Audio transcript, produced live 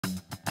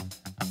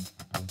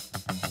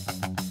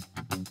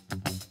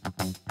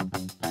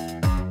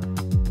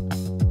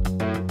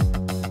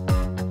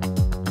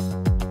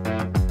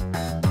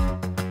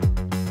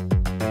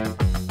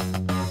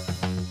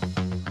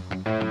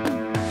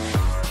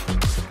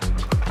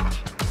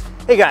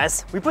Hey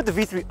guys, we put the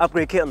V3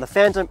 upgrade kit on the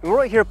Phantom and we're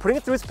right here putting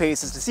it through its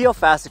paces to see how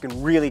fast it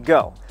can really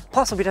go.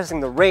 Plus we'll be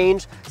testing the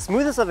range,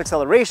 smoothness of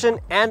acceleration,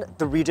 and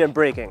the regen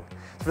braking.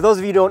 For those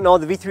of you who don't know,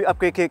 the V3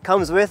 upgrade kit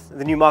comes with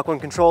the new Mach 1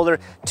 controller,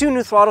 2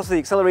 new throttles for the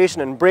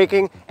acceleration and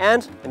braking,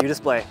 and a new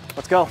display.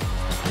 Let's go.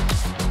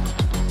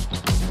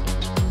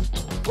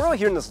 We're out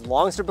here in this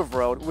long strip of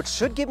road, which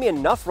should give me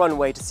enough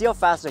runway to see how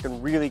fast I can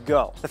really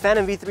go. The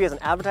Phantom V3 has an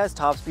advertised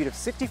top speed of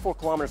 64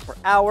 kilometers per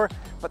hour,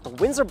 but the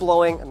winds are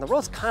blowing and the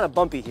road's kind of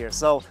bumpy here,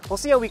 so we'll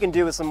see how we can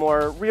do with some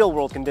more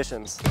real-world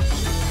conditions.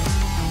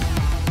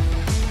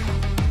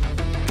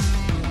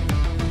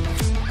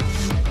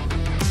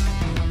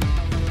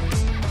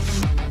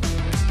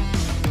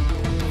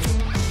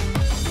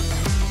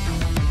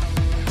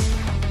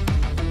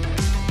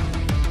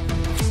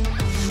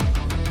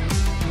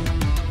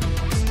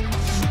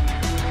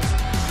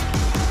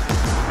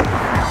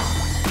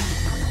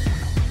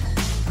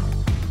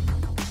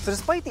 So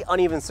despite the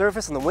uneven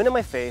surface and the wind in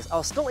my face, I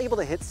was still able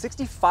to hit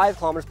 65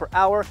 kilometers per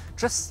hour,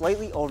 just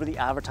slightly over the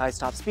advertised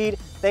top speed,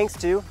 thanks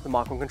to the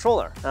Mach 1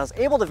 controller. And I was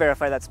able to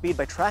verify that speed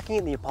by tracking it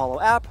in the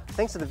Apollo app,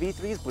 thanks to the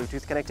V3's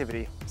Bluetooth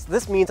connectivity. So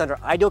this means under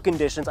ideal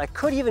conditions, I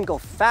could even go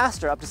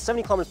faster, up to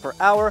 70 kilometers per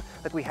hour,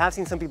 like we have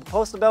seen some people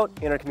post about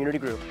in our community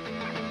group.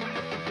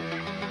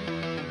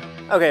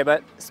 Okay,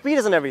 but speed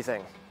isn't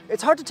everything.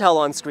 It's hard to tell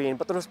on screen,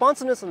 but the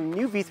responsiveness of the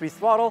new V3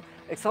 throttle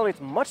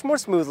accelerates much more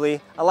smoothly,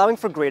 allowing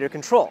for greater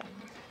control.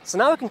 So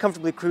now I can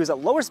comfortably cruise at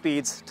lower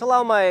speeds to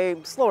allow my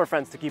slower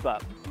friends to keep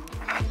up.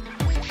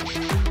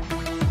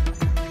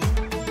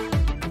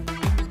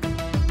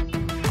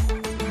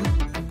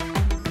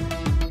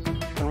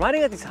 When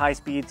riding at these high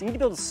speeds, you need to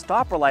be able to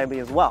stop reliably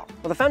as well.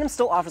 While the Phantom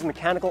still offers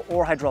mechanical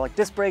or hydraulic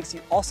disc brakes,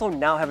 you also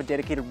now have a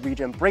dedicated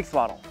regen brake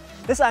throttle.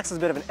 This acts as a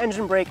bit of an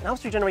engine brake and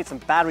helps regenerate some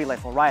battery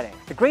life while riding.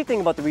 The great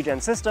thing about the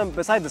regen system,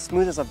 besides the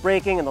smoothness of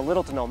braking and the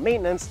little to no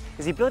maintenance,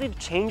 is the ability to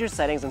change your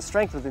settings and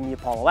strength within the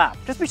Apollo app.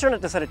 Just be sure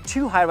not to set it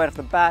too high right off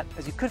the bat,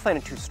 as you could find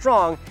it too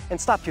strong and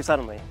stop too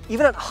suddenly.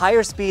 Even at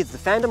higher speeds, the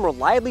Phantom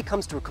reliably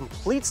comes to a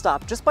complete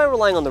stop just by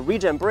relying on the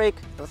regen brake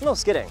and with no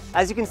skidding.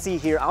 As you can see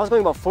here, I was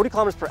going about 40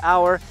 kilometers per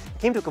hour,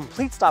 came to a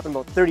complete stop in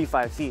about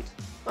 35 feet.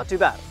 Not too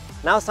bad.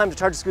 Now it's time to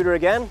charge the scooter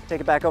again, take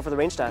it back out for the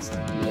range test.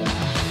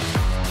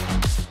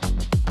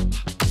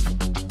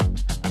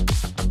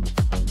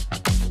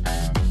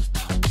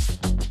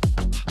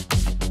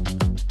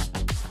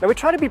 Now we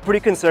try to be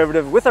pretty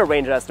conservative with our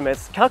range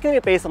estimates, calculating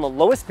it based on the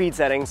lowest speed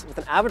settings with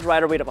an average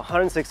rider weight of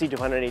 160 to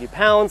 180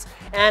 pounds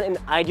and in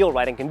ideal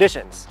riding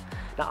conditions.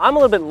 Now I'm a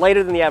little bit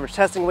lighter than the average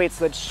testing weight,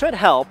 so that should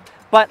help,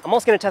 but I'm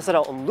also going to test it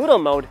out in Ludo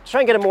mode to try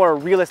and get a more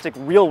realistic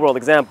real-world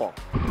example.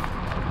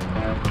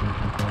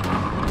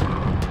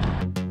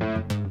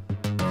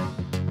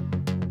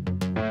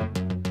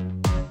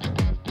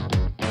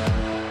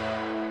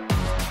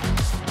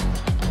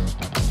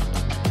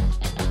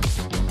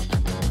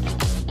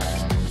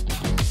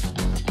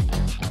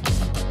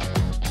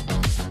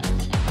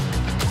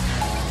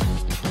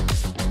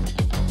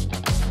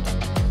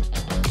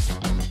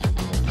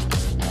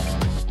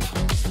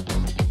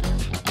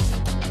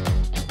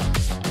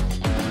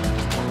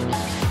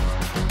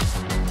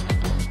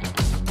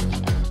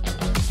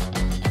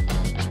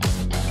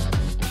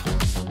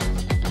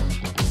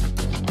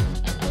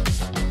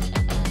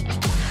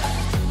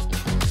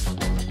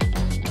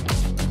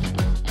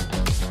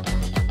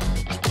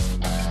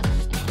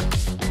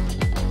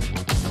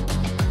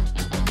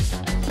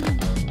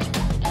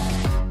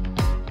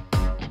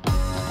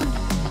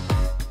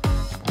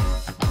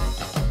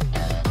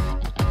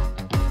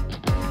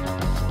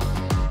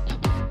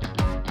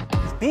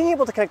 Being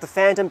able to connect the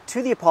Phantom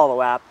to the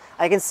Apollo app,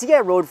 I can see I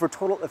rode for a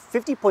total of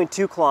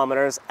 50.2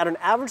 kilometers at an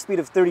average speed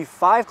of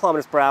 35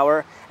 kilometers per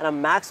hour and a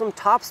maximum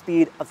top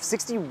speed of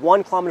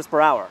 61 kilometers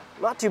per hour.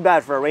 Not too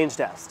bad for a range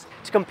test.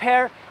 To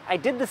compare, I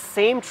did the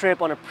same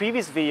trip on a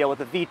previous video with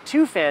the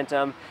V2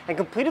 Phantom and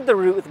completed the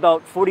route with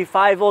about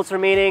 45 volts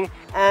remaining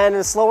and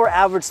a slower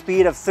average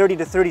speed of 30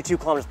 to 32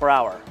 kilometers per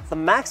hour. The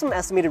maximum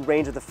estimated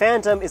range of the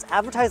Phantom is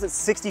advertised at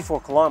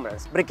 64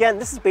 kilometers, but again,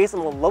 this is based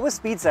on the lowest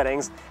speed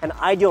settings and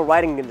ideal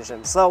riding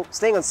conditions, so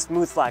staying on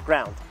smooth, flat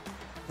ground.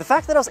 The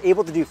fact that I was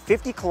able to do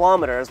 50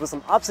 kilometers with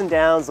some ups and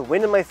downs, the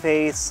wind in my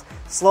face,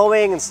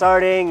 slowing and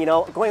starting,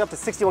 going up to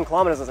 61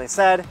 kilometers as I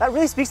said, that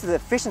really speaks to the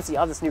efficiency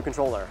of this new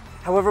controller.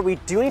 However, we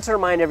do need to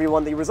remind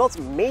everyone that the results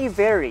may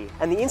vary,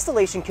 and the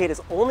installation kit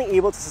is only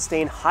able to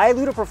sustain high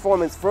Ludo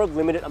performance for a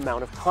limited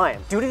amount of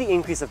time. Due to the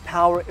increase of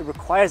power, it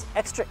requires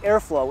extra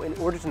airflow in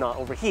order to not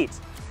overheat.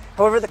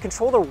 However, the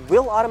controller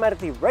will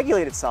automatically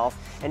regulate itself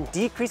and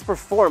decrease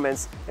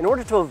performance in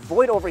order to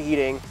avoid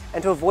overheating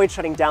and to avoid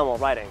shutting down while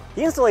riding.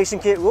 The installation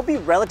kit will be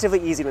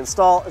relatively easy to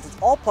install as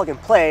it's all plug and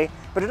play,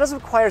 but it does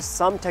require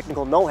some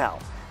technical know-how.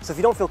 So if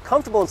you don't feel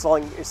comfortable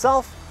installing it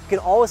yourself, you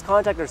can always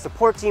contact our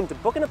support team to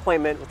book an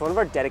appointment with one of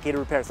our dedicated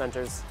repair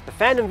centers. The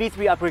Phantom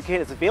V3 upgrade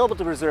kit is available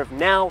to reserve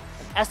now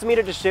and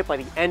estimated to ship by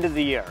the end of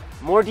the year.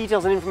 More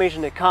details and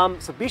information to come,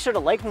 so be sure to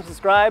like and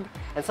subscribe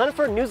and sign up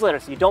for a newsletter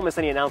so you don't miss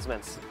any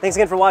announcements. Thanks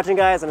again for watching,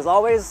 guys, and as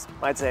always,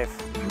 ride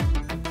safe.